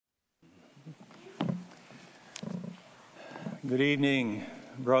Good evening,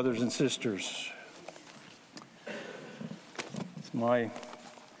 brothers and sisters.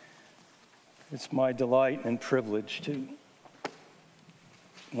 It's my delight and privilege to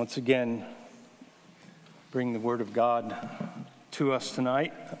once again bring the Word of God to us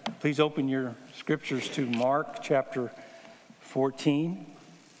tonight. Please open your scriptures to Mark chapter 14.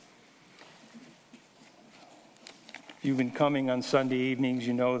 If you've been coming on Sunday evenings,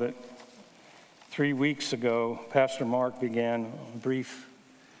 you know that 3 weeks ago, Pastor Mark began a brief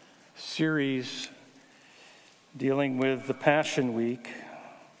series dealing with the Passion Week.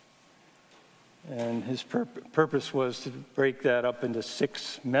 And his purpose was to break that up into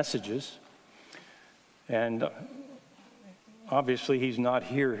 6 messages. And obviously he's not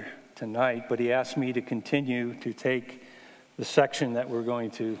here tonight, but he asked me to continue to take the section that we're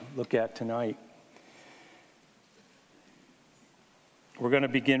going to look at tonight. We're going to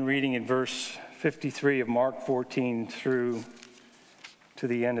begin reading in verse 53 of Mark 14 through to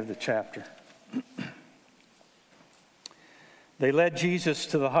the end of the chapter. They led Jesus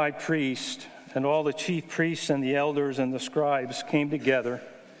to the high priest, and all the chief priests and the elders and the scribes came together,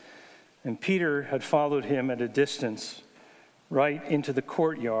 and Peter had followed him at a distance, right into the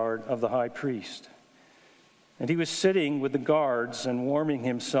courtyard of the high priest. And he was sitting with the guards and warming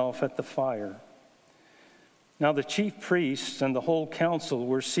himself at the fire. Now the chief priests and the whole council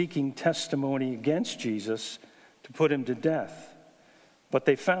were seeking testimony against Jesus to put him to death, but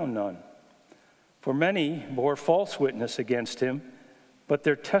they found none. For many bore false witness against him, but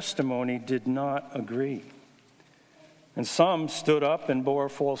their testimony did not agree. And some stood up and bore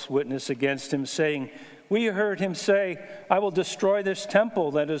false witness against him, saying, "We heard him say, 'I will destroy this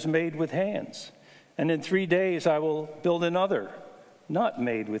temple that is made with hands, and in 3 days I will build another, not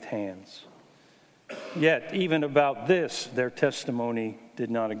made with hands.' Yet, even about this, their testimony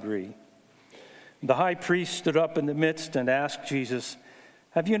did not agree. The high priest stood up in the midst and asked Jesus,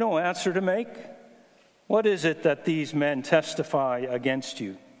 'Have you no answer to make? What is it that these men testify against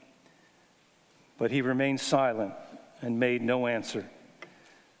you?' But he remained silent and made no answer.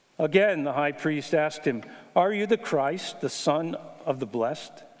 Again, the high priest asked him, 'Are you the Christ, the Son of the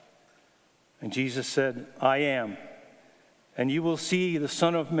Blessed?' And Jesus said, 'I am. And you will see the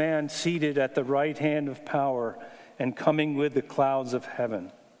Son of Man seated at the right hand of power and coming with the clouds of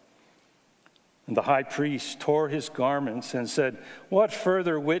heaven.' And the high priest tore his garments and said, 'What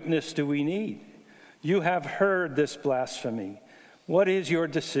further witness do we need? You have heard this blasphemy. What is your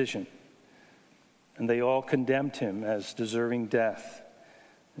decision?' And they all condemned him as deserving death.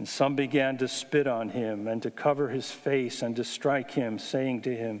 And some began to spit on him and to cover his face and to strike him, saying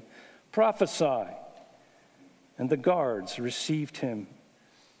to him, 'Prophesy.' And the guards received him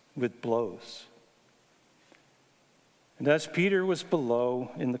with blows. And as Peter was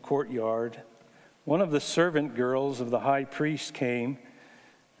below in the courtyard, one of the servant girls of the high priest came,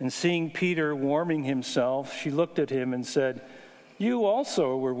 and seeing Peter warming himself, she looked at him and said, 'You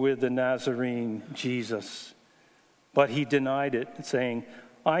also were with the Nazarene Jesus.' But he denied it, saying,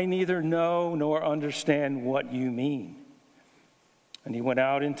 'I neither know nor understand what you mean.' And he went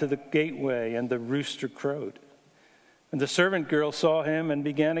out into the gateway, and the rooster crowed. And the servant girl saw him and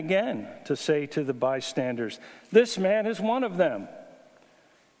began again to say to the bystanders, 'This man is one of them.'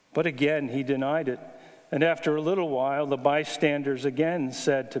 But again he denied it. And after a little while, the bystanders again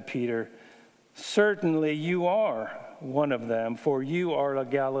said to Peter, 'Certainly you are one of them, for you are a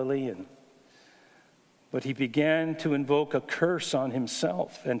Galilean.' But he began to invoke a curse on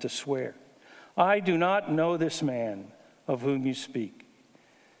himself and to swear, 'I do not know this man of whom you speak.'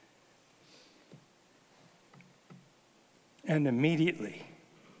 And immediately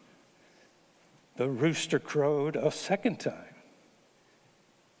the rooster crowed a second time.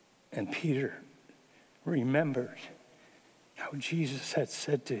 And Peter remembered how Jesus had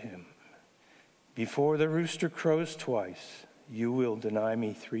said to him, 'Before the rooster crows twice, you will deny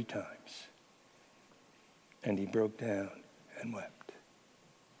me 3 times.' And he broke down and wept."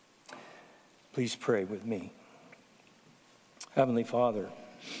 Please pray with me. Heavenly Father,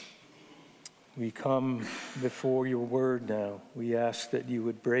 we come before your word now. We ask that you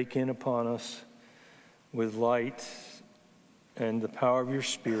would break in upon us with light and the power of your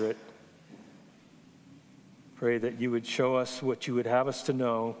Spirit. Pray that you would show us what you would have us to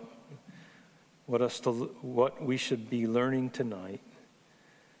know, what we should be learning tonight,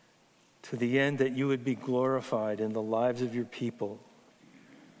 to the end that you would be glorified in the lives of your people.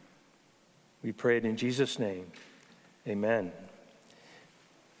 We pray it in Jesus' name. Amen.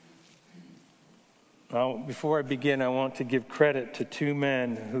 Now, before I begin, I want to give credit to 2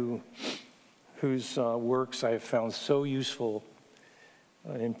 men whose works I have found so useful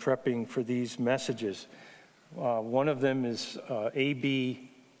in prepping for these messages. One of them is A.B.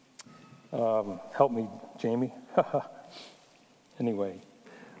 Help me, Jamie. Anyway,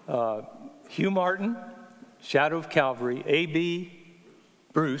 Hugh Martin, Shadow of Calvary. A.B.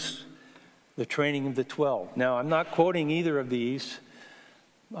 Bruce, The Training of the 12. Now, I'm not quoting either of these.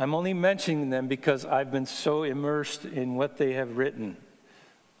 I'm only mentioning them because I've been so immersed in what they have written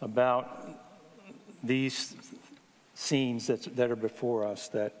about these scenes that are before us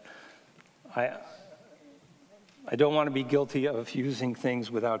that I don't want to be guilty of using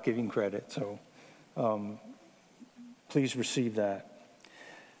things without giving credit. So please receive that.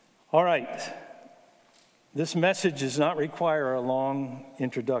 All right. This message does not require a long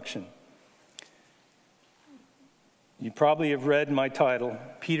introduction. You probably have read my title,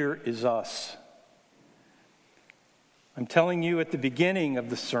 Peter is Us. I'm telling you at the beginning of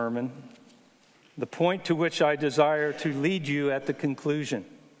the sermon, the point to which I desire to lead you at the conclusion.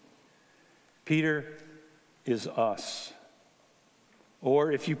 Peter is us.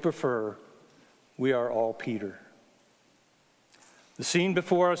 Or if you prefer, we are all Peter. The scene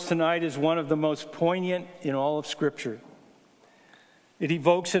before us tonight is one of the most poignant in all of Scripture. It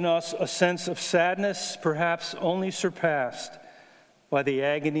evokes in us a sense of sadness, perhaps only surpassed by the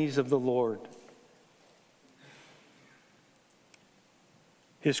agonies of the Lord.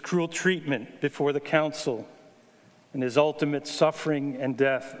 His cruel treatment before the council and his ultimate suffering and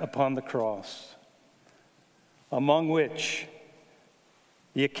death upon the cross, among which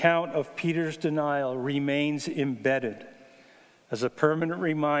the account of Peter's denial remains embedded as a permanent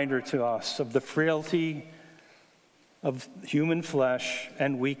reminder to us of the frailty of human flesh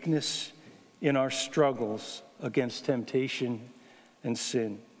and weakness in our struggles against temptation and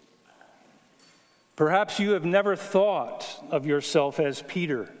sin. Perhaps you have never thought of yourself as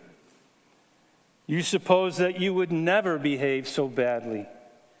Peter. You suppose that you would never behave so badly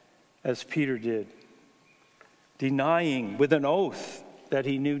as Peter did, denying with an oath that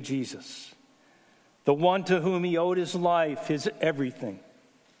he knew Jesus, the one to whom he owed his life, his everything.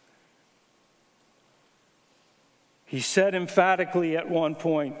 He said emphatically at one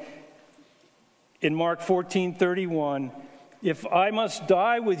point in Mark 14:31, "If I must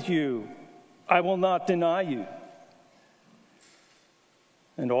die with you, I will not deny you."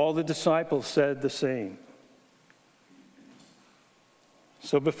 And all the disciples said the same.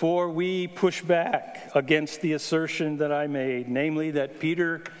 So before we push back against the assertion that I made, namely that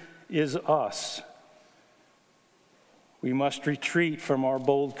Peter is us, we must retreat from our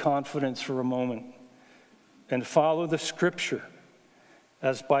bold confidence for a moment and follow the Scripture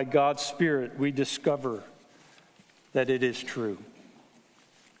as by God's Spirit we discover that it is true.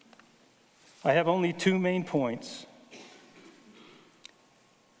 I have only two main points.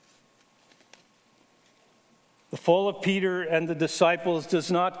 The fall of Peter and the disciples does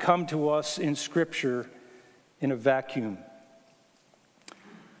not come to us in Scripture in a vacuum.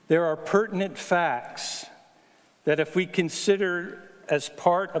 There are pertinent facts that if we consider as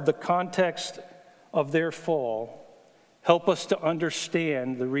part of the context of their fall, help us to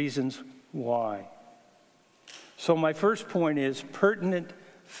understand the reasons why. So my first point is pertinent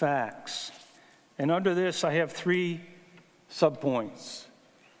facts. And under this, I have three subpoints.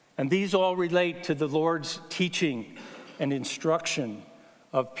 And these all relate to the Lord's teaching and instruction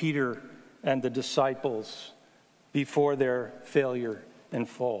of Peter and the disciples before their failure and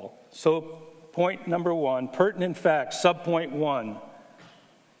fall. So point number one, pertinent facts, subpoint one,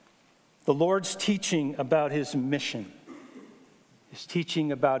 the Lord's teaching about his mission. His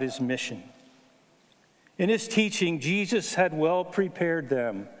teaching about his mission. In his teaching, Jesus had well prepared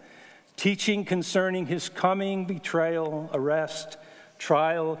them, teaching concerning his coming, betrayal, arrest,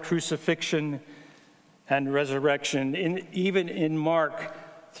 trial, crucifixion, and resurrection. Even in Mark,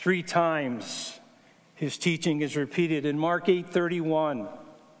 3 times, his teaching is repeated. In Mark 8:31,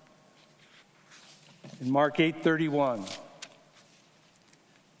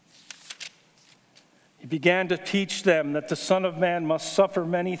 he began to teach them that the Son of Man must suffer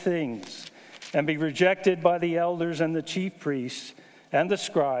many things and be rejected by the elders and the chief priests and the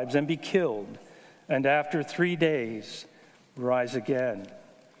scribes and be killed, and after 3 days rise again.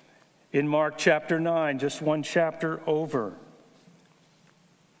 In Mark chapter 9, just one chapter over,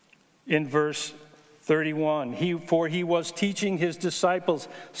 in verse 31, for he was teaching his disciples,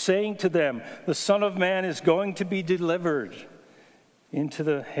 saying to them, the Son of Man is going to be delivered into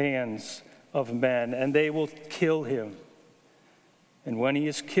the hands of men, and they will kill him. And when he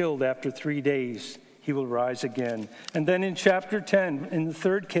is killed after 3 days, he will rise again. And then in chapter 10, in the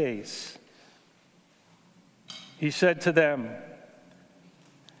third case, he said to them,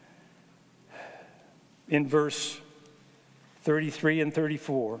 in verse 33 and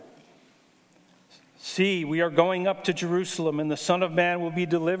 34, See, we are going up to Jerusalem, and the Son of Man will be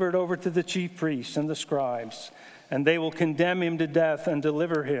delivered over to the chief priests and the scribes, and they will condemn him to death and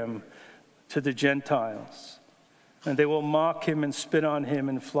deliver him to the Gentiles. And they will mock him and spit on him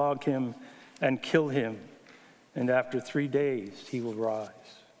and flog him and kill him. And after 3 days, he will rise.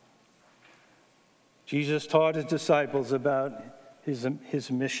 Jesus taught his disciples about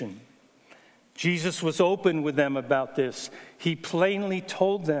his mission. Jesus was open with them about this. He plainly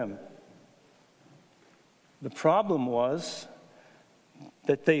told them. The problem was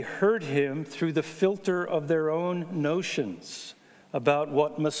that they heard him through the filter of their own notions about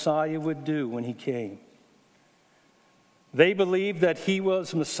what Messiah would do when he came. They believed that he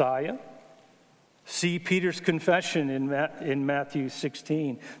was Messiah. See Peter's confession in Matthew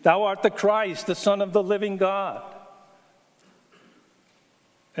 16. Thou art the Christ, the Son of the living God.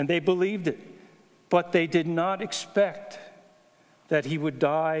 And they believed it, but they did not expect that he would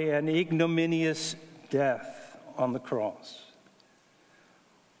die an ignominious death on the cross.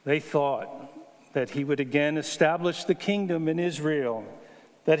 They thought that he would again establish the kingdom in Israel,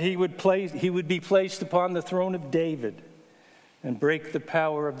 that he would be placed upon the throne of David and break the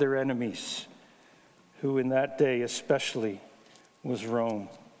power of their enemies, who in that day especially was Rome.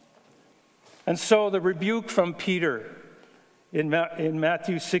 And so the rebuke from Peter in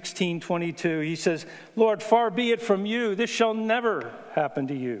Matthew 16:22, he says, Lord, far be it from you, this shall never happen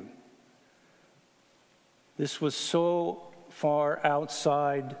to you. This was so far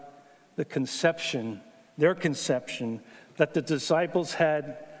outside their conception, that the disciples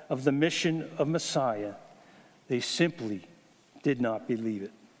had of the mission of Messiah. They simply did not believe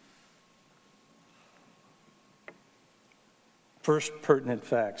it. First pertinent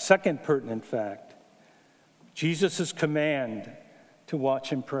fact. Second pertinent fact, Jesus' command to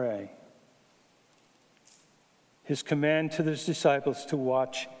watch and pray. His command to his disciples to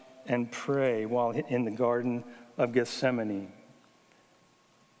watch and pray while in the Garden of Gethsemane.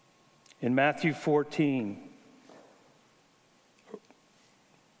 In Matthew 14,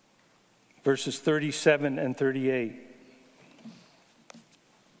 verses 37 and 38,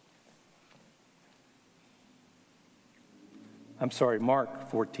 Mark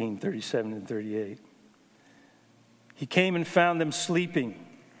 14, 37 and 38. He came and found them sleeping,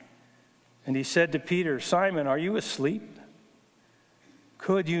 and he said to Peter, Simon, are you asleep?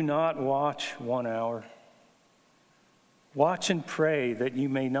 Could you not watch 1 hour? Watch and pray that you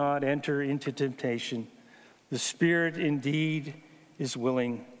may not enter into temptation. The spirit indeed is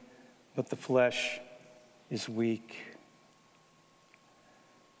willing, but the flesh is weak.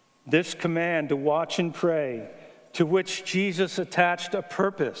 This command to watch and pray, to which Jesus attached a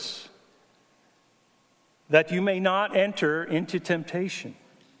purpose, that you may not enter into temptation.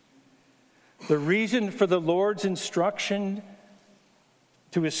 The reason for the Lord's instruction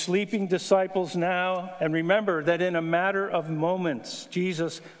to his sleeping disciples now, and remember that in a matter of moments,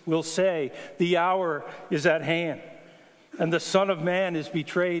 Jesus will say, the hour is at hand, and the Son of Man is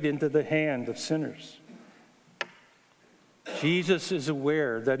betrayed into the hand of sinners. Jesus is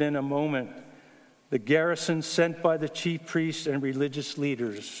aware that in a moment, the garrison sent by the chief priests and religious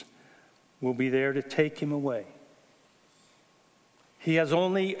leaders will be there to take him away. He has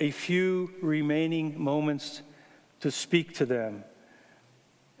only a few remaining moments to speak to them,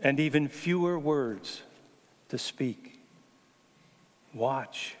 and even fewer words to speak.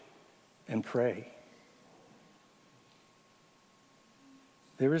 Watch and pray.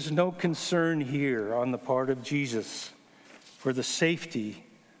 There is no concern here on the part of Jesus for the safety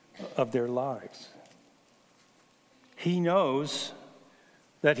of their lives. He knows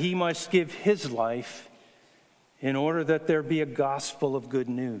that he must give his life in order that there be a gospel of good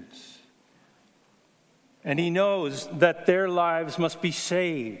news. And he knows that their lives must be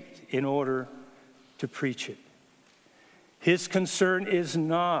saved in order to preach it. His concern is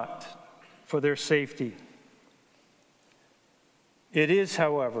not for their safety. It is,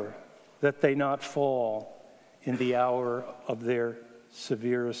 however, that they not fall in the hour of their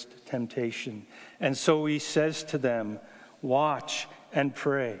severest temptation. And so he says to them, watch and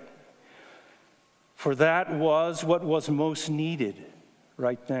pray. For that was what was most needed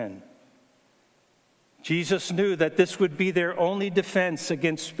right then. Jesus knew that this would be their only defense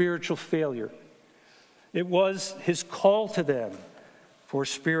against spiritual failure. It was his call to them for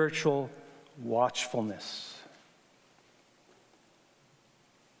spiritual watchfulness.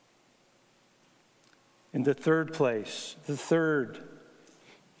 In the third place, the third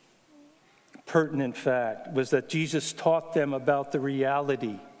pertinent fact was that Jesus taught them about the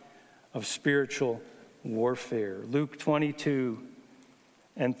reality of spiritual warfare. Luke 22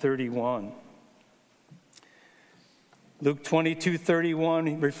 and 31. Luke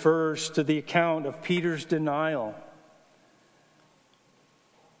 22:31 refers to the account of Peter's denial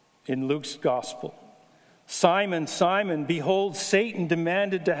in Luke's gospel. Simon, Simon, behold, Satan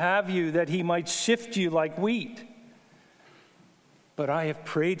demanded to have you that he might sift you like wheat. But I have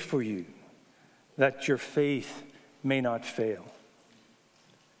prayed for you that your faith may not fail.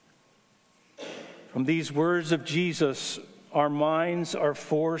 From these words of Jesus, our minds are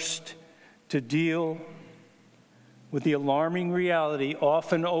forced to deal with the alarming reality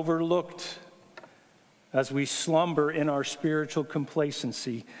often overlooked as we slumber in our spiritual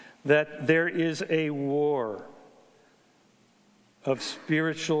complacency, that there is a war of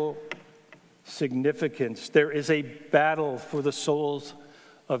spiritual significance. There is a battle for the souls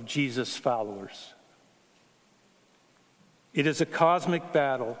of Jesus' followers. It is a cosmic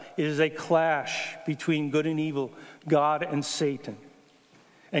battle. It is a clash between good and evil, God and Satan.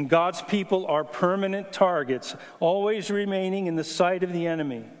 And God's people are permanent targets, always remaining in the sight of the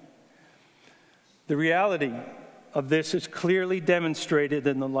enemy. The reality of this is clearly demonstrated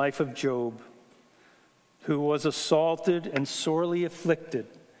in the life of Job, who was assaulted and sorely afflicted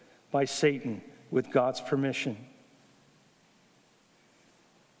by Satan with God's permission.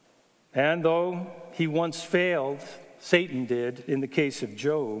 And though he once failed, Satan did in the case of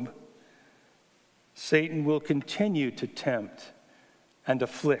Job, Satan will continue to tempt and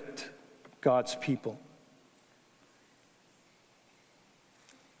afflict God's people.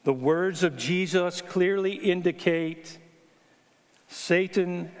 The words of Jesus clearly indicate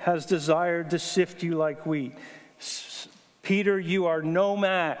Satan has desired to sift you like wheat. Peter, you are no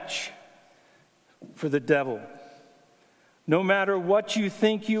match for the devil. No matter what you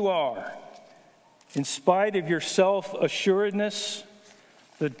think you are, in spite of your self-assuredness,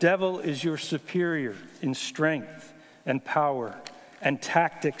 the devil is your superior in strength and power and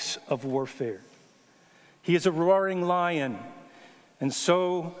tactics of warfare. He is a roaring lion, and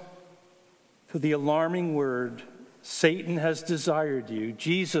so, to the alarming word, Satan has desired you,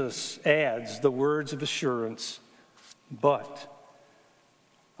 Jesus adds the words of assurance, but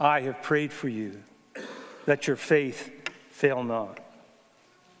I have prayed for you that your faith fail not.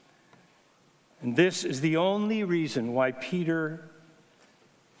 And this is the only reason why Peter's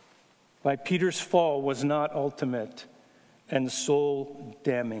fall was not ultimate and soul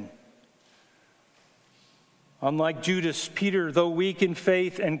damning. Unlike Judas, Peter, though weak in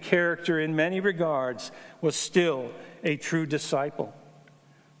faith and character in many regards, was still a true disciple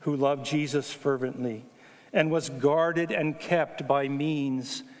who loved Jesus fervently and was guarded and kept by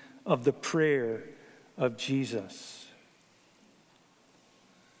means of the prayer of Jesus.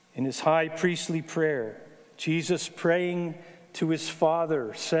 In his high priestly prayer, Jesus, praying to his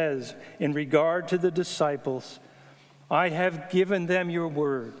Father, says, in regard to the disciples, I have given them your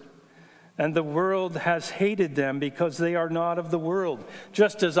word, and the world has hated them because they are not of the world,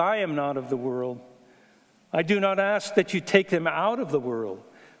 just as I am not of the world. I do not ask that you take them out of the world,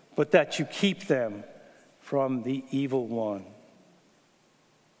 but that you keep them from the evil one.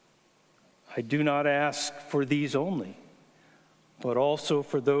 I do not ask for these only, but also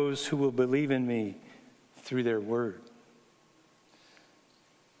for those who will believe in me through their word.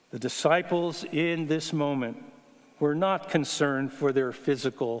 The disciples in this moment were not concerned for their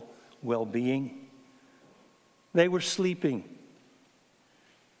physical well-being. They were sleeping.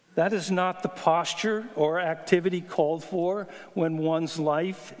 That is not the posture or activity called for when one's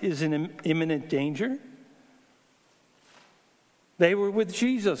life is in imminent danger. They were with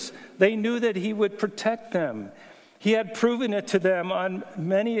Jesus. They knew that he would protect them. He had proven it to them on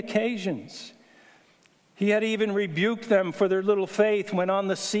many occasions. He had even rebuked them for their little faith when on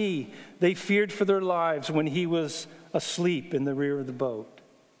the sea they feared for their lives when he was asleep in the rear of the boat.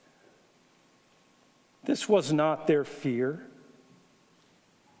 This was not their fear.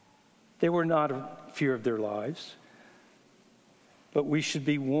 They were not in fear of their lives. But we should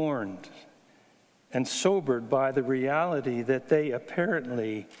be warned and sobered by the reality that they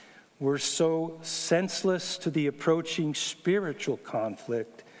apparently were so senseless to the approaching spiritual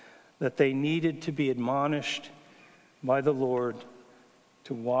conflict that they needed to be admonished by the Lord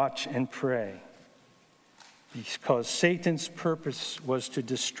to watch and pray, because Satan's purpose was to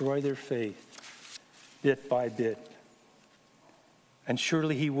destroy their faith bit by bit. And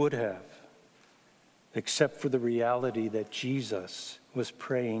surely he would have, except for the reality that Jesus was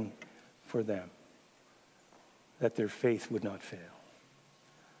praying for them, that their faith would not fail.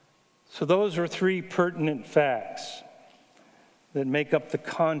 So those are three pertinent facts that make up the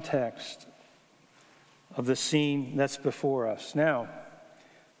context of the scene that's before us. Now,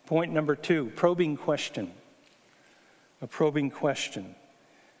 point number 2, probing question. A probing question.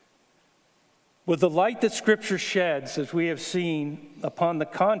 With the light that Scripture sheds, as we have seen, upon the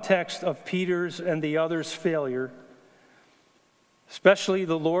context of Peter's and the others' failure, especially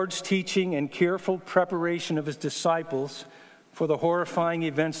the Lord's teaching and careful preparation of his disciples for the horrifying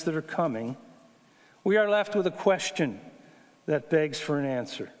events that are coming, we are left with a question that begs for an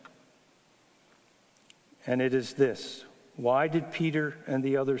answer. And it is this: why did Peter and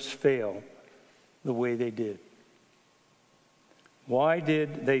the others fail the way they did? Why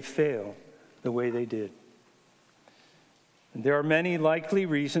did they fail the way they did? And there are many likely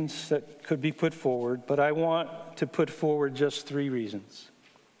reasons that could be put forward, but I want to put forward just 3 reasons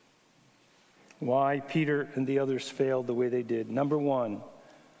why Peter and the others failed the way they did. Number 1,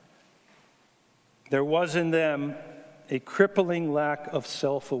 there was in them a crippling lack of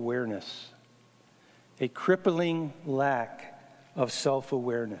self-awareness. A crippling lack of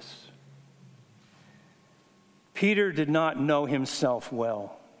self-awareness. Peter did not know himself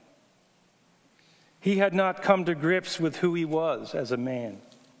well. He had not come to grips with who he was as a man.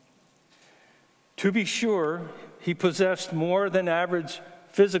 To be sure, he possessed more than average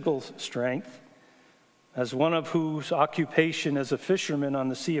physical strength, as one of whose occupation as a fisherman on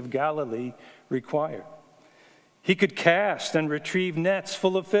the Sea of Galilee required. He could cast and retrieve nets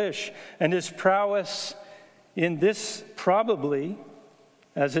full of fish, and his prowess in this probably,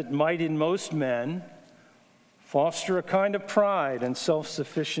 as it might in most men, foster a kind of pride and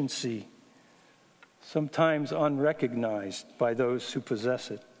self-sufficiency, sometimes unrecognized by those who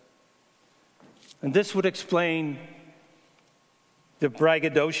possess it. And this would explain the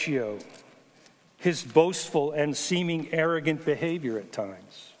braggadocio, his boastful and seeming arrogant behavior at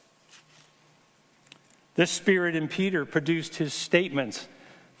times. This spirit in Peter produced his statements,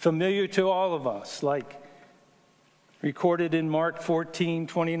 familiar to all of us, like recorded in Mark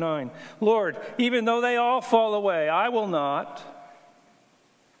 14:29. Lord, even though they all fall away, I will not.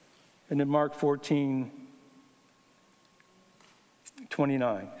 And in Mark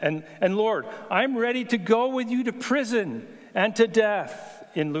 14:29. And Lord, I'm ready to go with you to prison and to death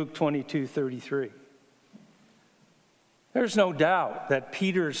in Luke 22:33. There's no doubt that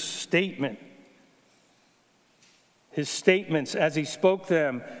Peter's his statements as he spoke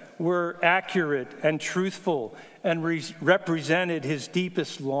them, were accurate and truthful and represented his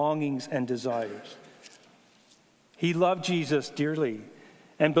deepest longings and desires. He loved Jesus dearly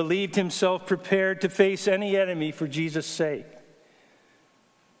and believed himself prepared to face any enemy for Jesus' sake.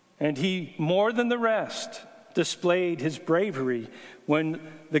 And he, more than the rest, displayed his bravery when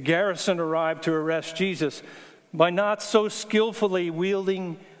the garrison arrived to arrest Jesus by not so skillfully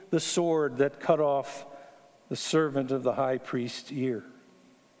wielding the sword that cut off the servant of the high priest's ear.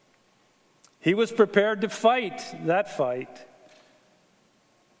 He was prepared to fight that fight,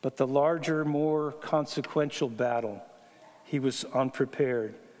 but the larger, more consequential battle, he was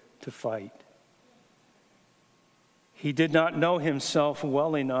unprepared to fight. He did not know himself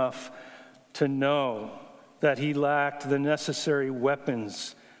well enough to know that he lacked the necessary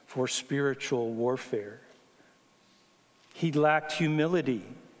weapons for spiritual warfare. He lacked humility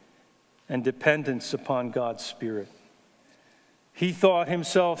and dependence upon God's Spirit. He thought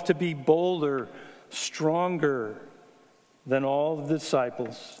himself to be bolder, stronger than all the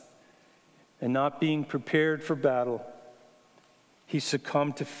disciples, and not being prepared for battle, he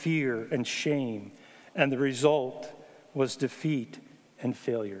succumbed to fear and shame, and the result was defeat and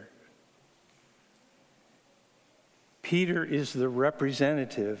failure. Peter is the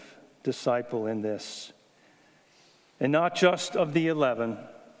representative disciple in this, and not just of the 11,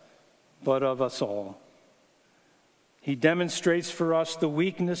 but of us all. He demonstrates for us the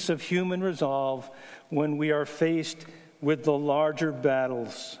weakness of human resolve when we are faced with the larger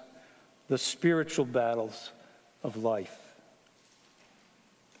battles, the spiritual battles of life.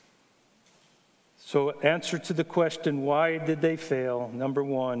 So, answer to the question, why did they fail? Number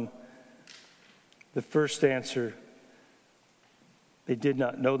 1, the first answer, they did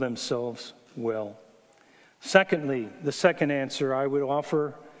not know themselves well. Secondly, the second answer I would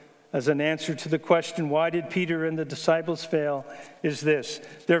offer as an answer to the question, why did Peter and the disciples fail, is this: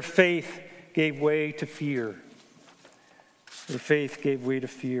 their faith gave way to fear. Their faith gave way to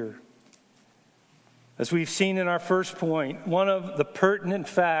fear. As we've seen in our first point, one of the pertinent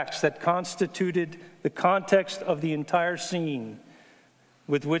facts that constituted the context of the entire scene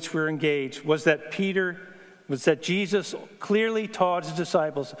with which we're engaged was that Jesus clearly taught his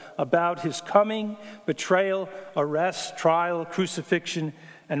disciples about his coming, betrayal, arrest, trial, crucifixion,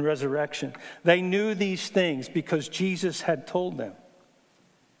 and resurrection. They knew these things because Jesus had told them.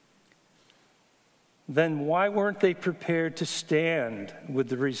 Then why weren't they prepared to stand with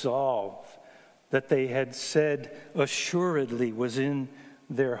the resolve that they had said assuredly was in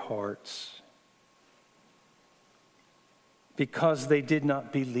their hearts? because they did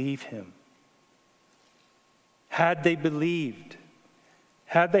not believe him. Had they believed,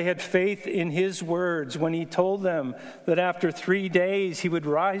 had they had faith in his words when he told them that after 3 days he would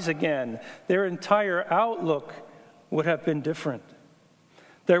rise again, their entire outlook would have been different.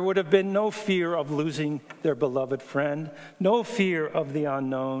 There would have been no fear of losing their beloved friend, no fear of the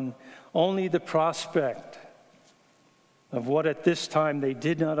unknown, only the prospect of what at this time they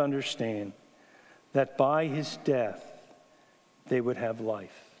did not understand, that by his death they would have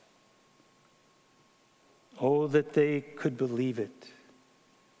life. Oh, that they could believe it.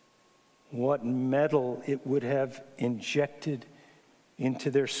 What metal it would have injected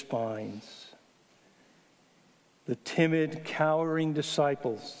into their spines. The timid, cowering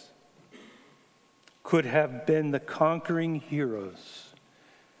disciples could have been the conquering heroes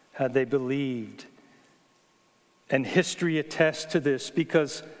had they believed. And history attests to this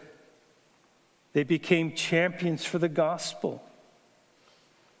because they became champions for the gospel.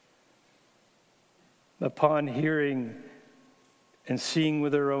 Upon hearing and seeing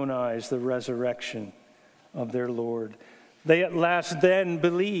with their own eyes the resurrection of their Lord, they at last then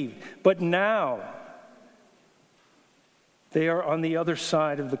believed. But now, they are on the other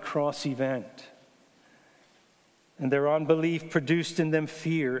side of the cross event. And their unbelief produced in them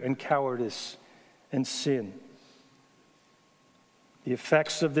fear and cowardice and sin. The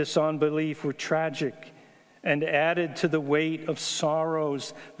effects of this unbelief were tragic and added to the weight of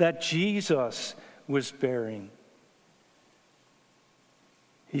sorrows that Jesus was bearing.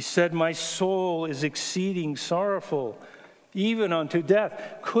 He said, "My soul is exceeding sorrowful, even unto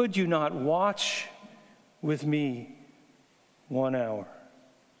death. Could you not watch with me 1 hour?"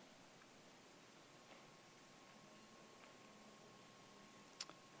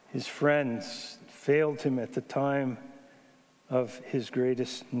 His friends failed him at the time of his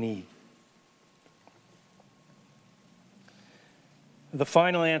greatest need. The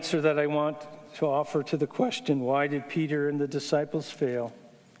final answer that I want to offer to the question, why did Peter and the disciples fail?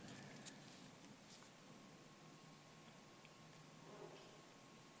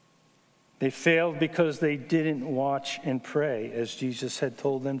 They failed because they didn't watch and pray as Jesus had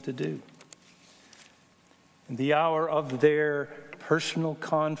told them to do. In the hour of their personal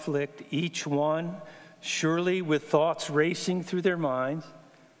conflict, each one, surely with thoughts racing through their minds,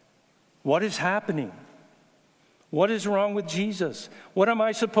 what is happening? What is wrong with Jesus? What am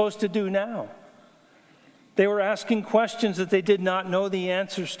I supposed to do now? They were asking questions that they did not know the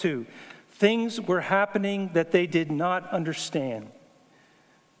answers to. Things were happening that they did not understand.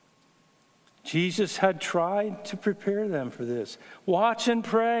 Jesus had tried to prepare them for this. Watch and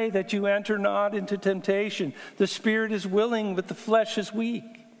pray that you enter not into temptation. The spirit is willing, but the flesh is weak.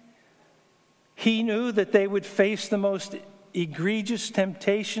 He knew that they would face the most egregious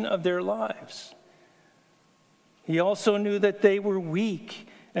temptation of their lives. He also knew that they were weak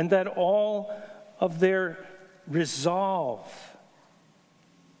and that all of their resolve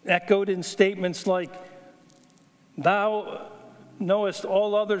echoed in statements like, "Thou knowest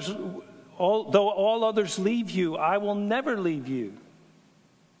all others, though all others leave you, I will never leave you."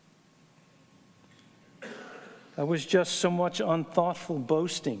 That was just so much unthoughtful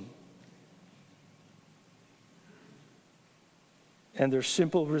boasting. And their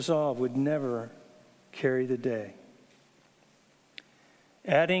simple resolve would never carry the day.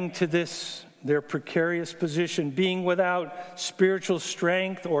 Adding to this, their precarious position, being without spiritual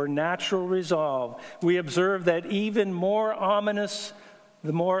strength or natural resolve, we observe that even the more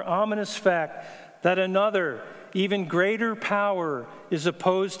ominous fact that another, even greater power is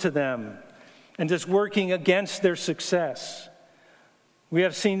opposed to them and is working against their success. We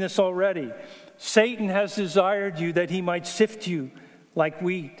have seen this already. Satan has desired you that he might sift you like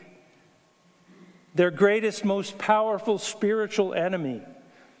wheat. Their greatest, most powerful spiritual enemy,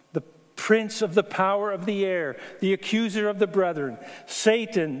 the prince of the power of the air, the accuser of the brethren,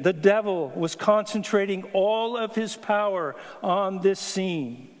 Satan, the devil, was concentrating all of his power on this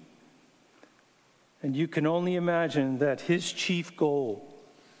scene. And you can only imagine that his chief goal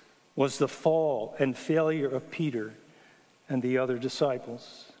was the fall and failure of Peter and the other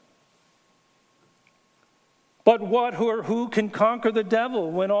disciples. But what or who can conquer the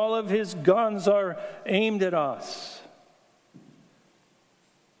devil when all of his guns are aimed at us?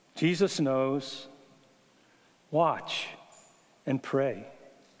 Jesus knows. Watch and pray.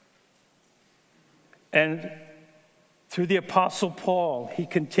 And through the Apostle Paul, he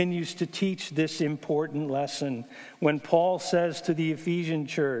continues to teach this important lesson when Paul says to the Ephesian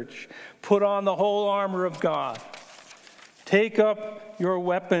church, "Put on the whole armor of God. Take up your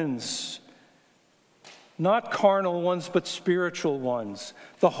weapons. not carnal ones, but spiritual ones.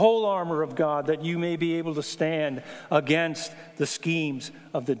 The whole armor of God, that you may be able to stand against the schemes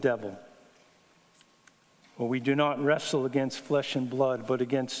of the devil. For we do not wrestle against flesh and blood, but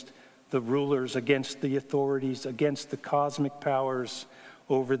against the rulers, against the authorities, against the cosmic powers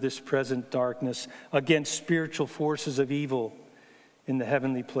over this present darkness, against spiritual forces of evil in the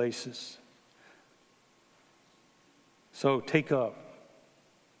heavenly places. So take up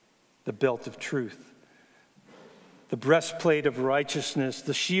the belt of truth, the breastplate of righteousness,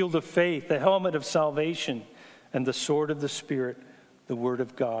 the shield of faith, the helmet of salvation, and the sword of the Spirit, the word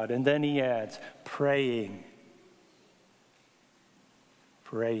of God. And then he adds, praying,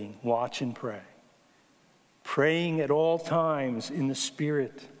 watch and pray. Praying at all times in the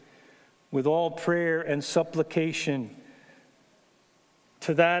Spirit, with all prayer and supplication.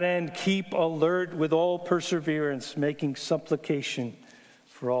 To that end, keep alert with all perseverance, making supplication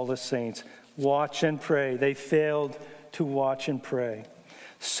for all the saints. Watch and pray. They failed to watch and pray.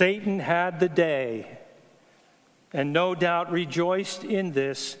 Satan had the day, and no doubt rejoiced in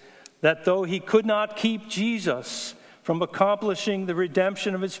this, that though he could not keep Jesus from accomplishing the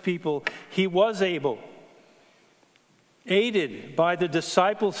redemption of his people, he was able, aided by the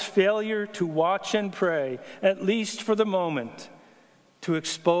disciples' failure to watch and pray, at least for the moment, to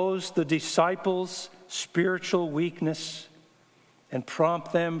expose the disciples' spiritual weakness and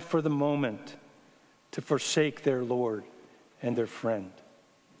prompt them for the moment to forsake their Lord and their friend.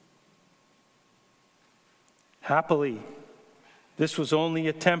 Happily, this was only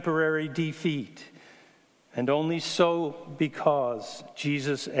a temporary defeat, and only so because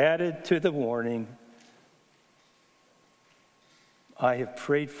Jesus added to the warning, I have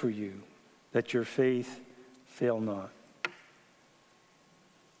prayed for you that your faith fail not.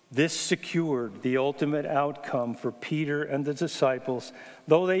 This secured the ultimate outcome for Peter and the disciples.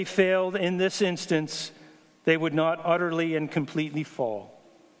 Though they failed in this instance, they would not utterly and completely fall.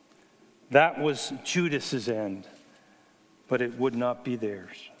 That was Judas's end, but it would not be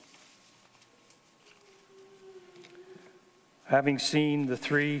theirs. Having seen the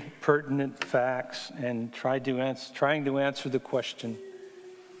three pertinent facts and trying to answer the question,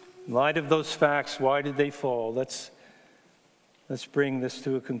 in light of those facts, why did they fall? Let's bring this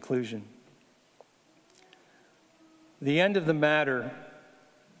to a conclusion. The end of the matter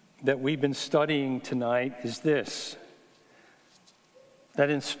that we've been studying tonight is this: that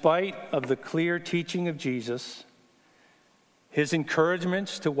in spite of the clear teaching of Jesus, his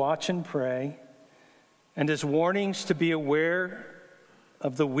encouragements to watch and pray, and his warnings to be aware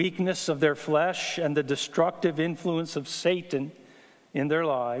of the weakness of their flesh and the destructive influence of Satan in their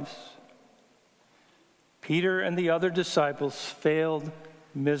lives, Peter and the other disciples failed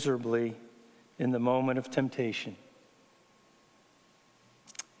miserably in the moment of temptation.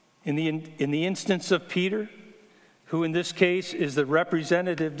 In the instance of Peter, who in this case is the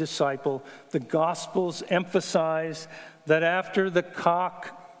representative disciple, the Gospels emphasize that after the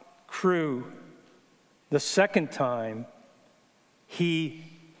cock crew the second time, he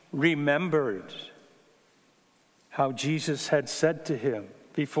remembered how Jesus had said to him,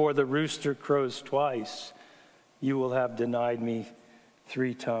 before the rooster crows twice, you will have denied me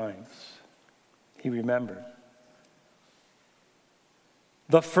 3 times. He remembered.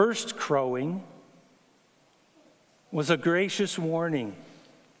 The first crowing was a gracious warning.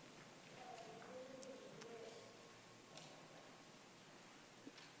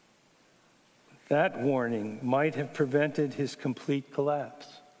 That warning might have prevented his complete collapse.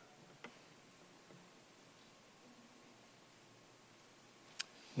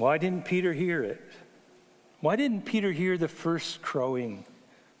 Why didn't Peter hear it? Why didn't Peter hear the first crowing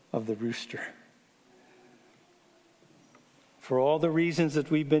of the rooster? For all the reasons that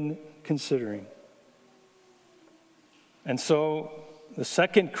we've been considering. And so the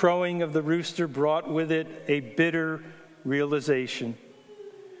second crowing of the rooster brought with it a bitter realization,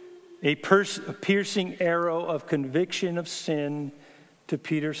 a piercing arrow of conviction of sin to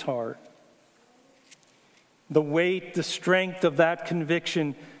Peter's heart. The weight, the strength of that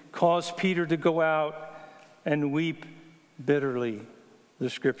conviction caused Peter to go out and weep bitterly, the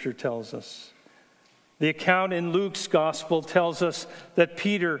scripture tells us. The account in Luke's gospel tells us that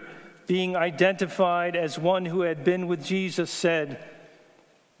Peter, being identified as one who had been with Jesus, said,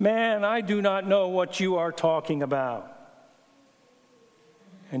 "Man, I do not know what you are talking about."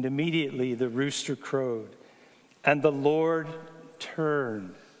 And immediately the rooster crowed, and the Lord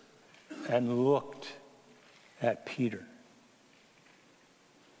turned and looked at Peter.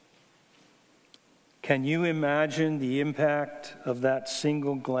 Can you imagine the impact of that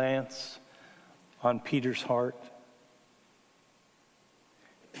single glance on Peter's heart?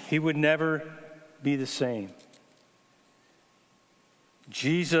 He would never be the same.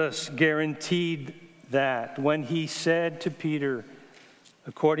 Jesus guaranteed that when he said to Peter,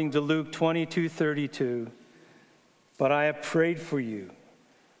 according to Luke 22:32, "But I have prayed for you,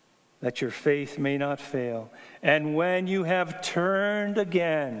 that your faith may not fail. And when you have turned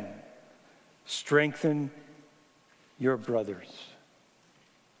again, strengthen your brothers."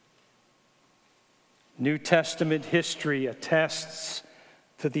 New Testament history attests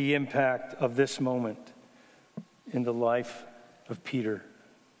to the impact of this moment in the life of Peter.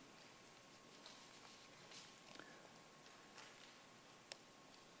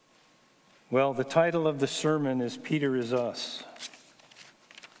 Well, the title of the sermon is Peter is Us.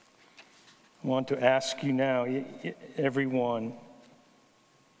 I want to ask you now, everyone,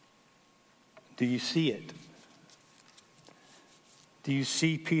 do you see it? Do you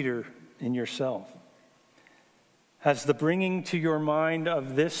see Peter in yourself? Has the bringing to your mind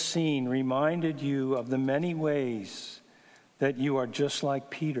of this scene reminded you of the many ways that you are just like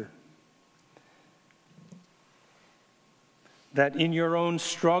Peter? That in your own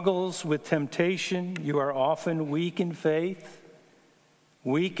struggles with temptation, you are often weak in faith,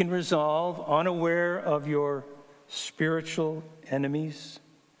 weak in resolve, unaware of your spiritual enemies,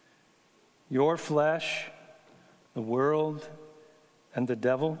 your flesh, the world, and the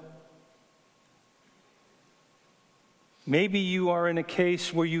devil? Maybe you are in a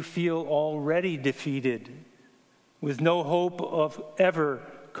case where you feel already defeated, with no hope of ever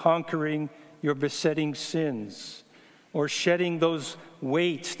conquering your besetting sins or shedding those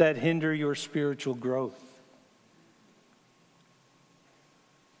weights that hinder your spiritual growth.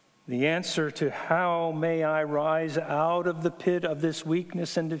 The answer to how may I rise out of the pit of this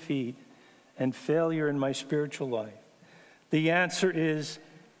weakness and defeat and failure in my spiritual life? The answer is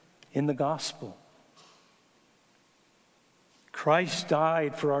in the gospel. Christ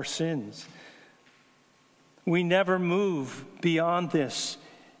died for our sins. We never move beyond this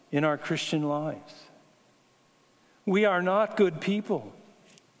in our Christian lives. We are not good people.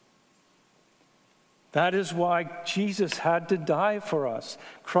 That is why Jesus had to die for us.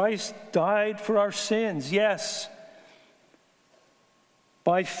 Christ died for our sins, yes.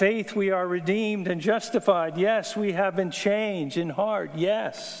 By faith we are redeemed and justified. Yes, we have been changed in heart.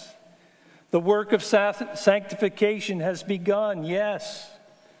 Yes. The work of sanctification has begun. Yes.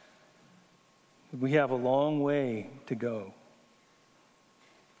 We have a long way to go.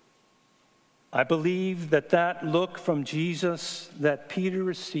 I believe that look from Jesus that Peter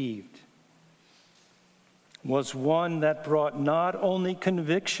received was one that brought not only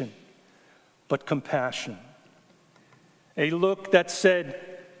conviction, but compassion. A look that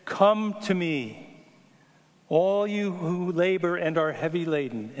said, "Come to me, all you who labor and are heavy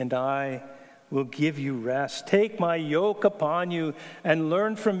laden, and I will give you rest. Take my yoke upon you and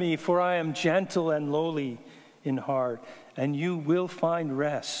learn from me, for I am gentle and lowly in heart, and you will find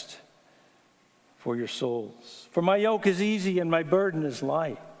rest for your souls. For my yoke is easy and my burden is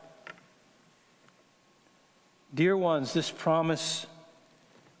light." Dear ones, this promise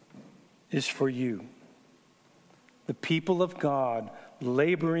is for you, the people of God,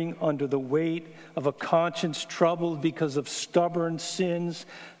 laboring under the weight of a conscience troubled because of stubborn sins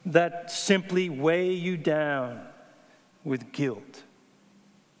that simply weigh you down with guilt.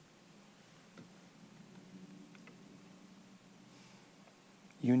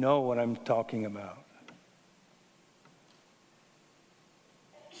 You know what I'm talking about.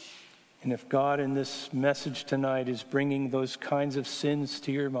 And if God in this message tonight is bringing those kinds of sins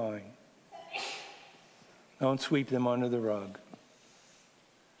to your mind, don't sweep them under the rug.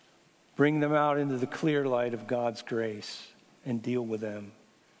 Bring them out into the clear light of God's grace and deal with them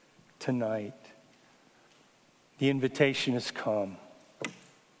tonight. The invitation is come.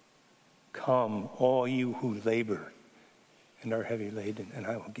 Come, all you who labor and are heavy laden, and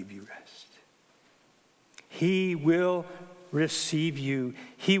I will give you rest. He will receive you.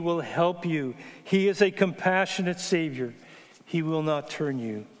 He will help you. He is a compassionate Savior. He will not turn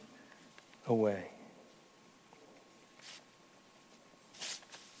you away.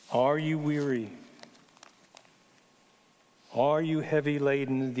 Are you weary? Are you heavy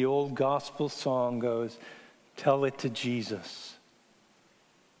laden? The old gospel song goes, tell it to Jesus.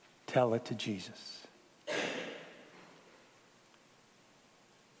 Tell it to Jesus.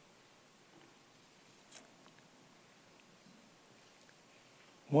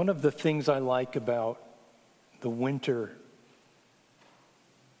 One of the things I like about the winter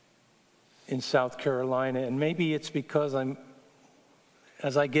in South Carolina, and maybe it's because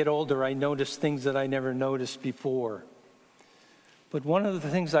as I get older, I notice things that I never noticed before. But one of the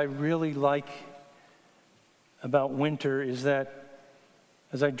things I really like about winter is that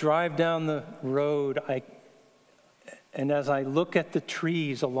As I drive down the road, and as I look at the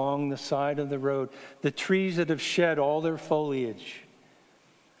trees along the side of the road, the trees that have shed all their foliage,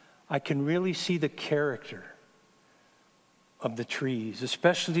 I can really see the character of the trees,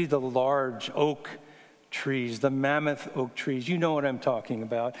 especially the large oak trees, the mammoth oak trees. You know what I'm talking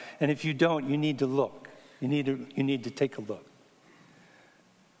about. And if you don't, you need to look. You need to take a look.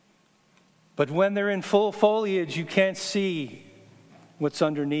 But when they're in full foliage, you can't see what's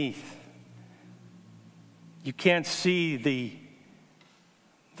underneath. You can't see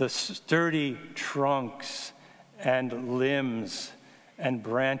the sturdy trunks and limbs and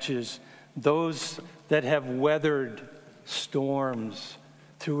branches, those that have weathered storms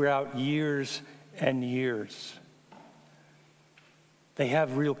throughout years and years. They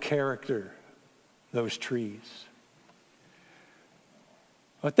have real character, those trees.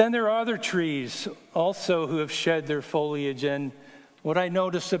 But then there are other trees also who have shed their foliage, and what I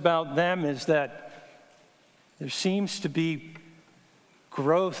notice about them is that there seems to be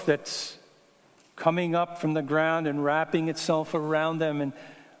growth that's coming up from the ground and wrapping itself around them, and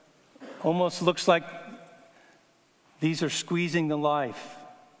almost looks like these are squeezing the life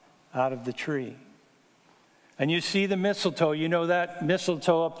out of the tree. And you see the mistletoe, you know that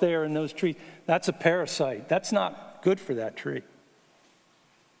mistletoe up there in those trees, that's a parasite. That's not good for that tree.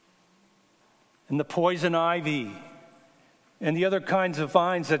 And the poison ivy and the other kinds of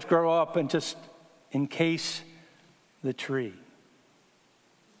vines that grow up and just encase the tree.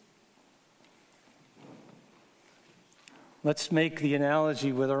 Let's make the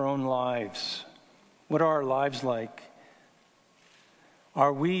analogy with our own lives. What are our lives like?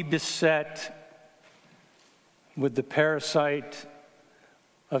 Are we beset with the parasite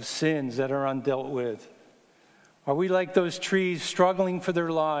of sins that are undealt with? Are we like those trees struggling for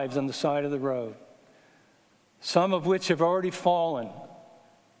their lives on the side of the road? Some of which have already fallen,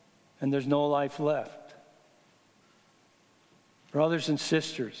 and there's no life left. Brothers and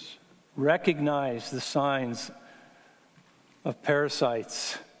sisters, recognize the signs of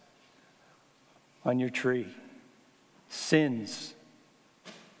parasites on your tree, sins.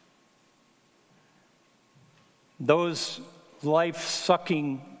 Those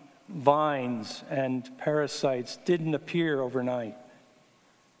life-sucking vines and parasites didn't appear overnight.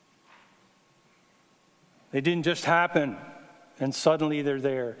 They didn't just happen and suddenly they're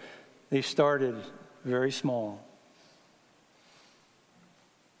there. They started very small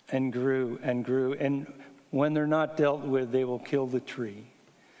and grew and grew. And when they're not dealt with, they will kill the tree.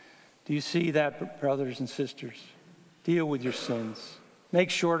 Do you see that, brothers and sisters? Deal with your sins. Make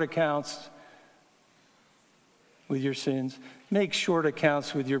short accounts with your sins. Make short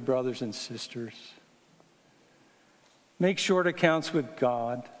accounts with your brothers and sisters. Make short accounts with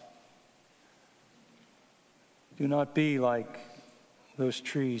God. Do not be like those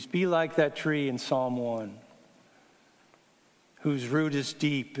trees. Be like that tree in Psalm 1, whose root is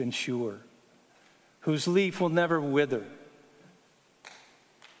deep and sure, whose leaf will never wither.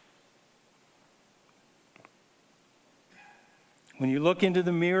 When you look into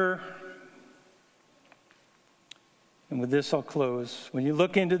the mirror, and with this I'll close. When you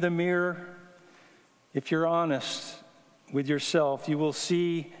look into the mirror, if you're honest with yourself, you will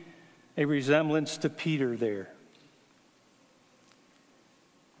see a resemblance to Peter there.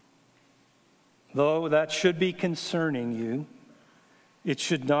 Though that should be concerning you, it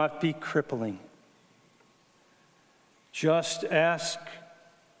should not be crippling. Just as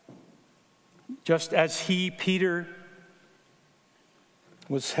Peter,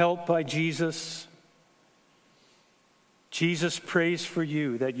 was helped by Jesus, Jesus prays for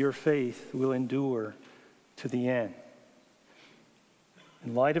you that your faith will endure to the end.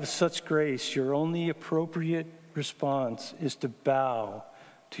 In light of such grace, your only appropriate response is to bow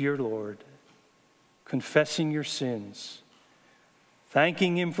to your Lord, confessing your sins,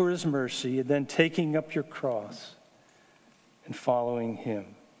 thanking Him for His mercy, and then taking up your cross and following Him.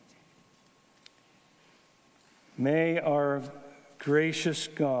 May our gracious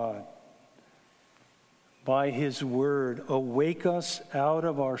God, by His word, awake us out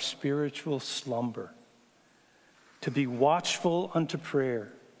of our spiritual slumber, to be watchful unto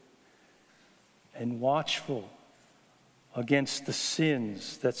prayer and watchful against the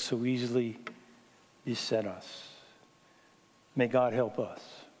sins that so easily beset us. May God help us.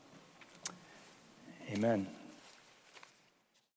 Amen.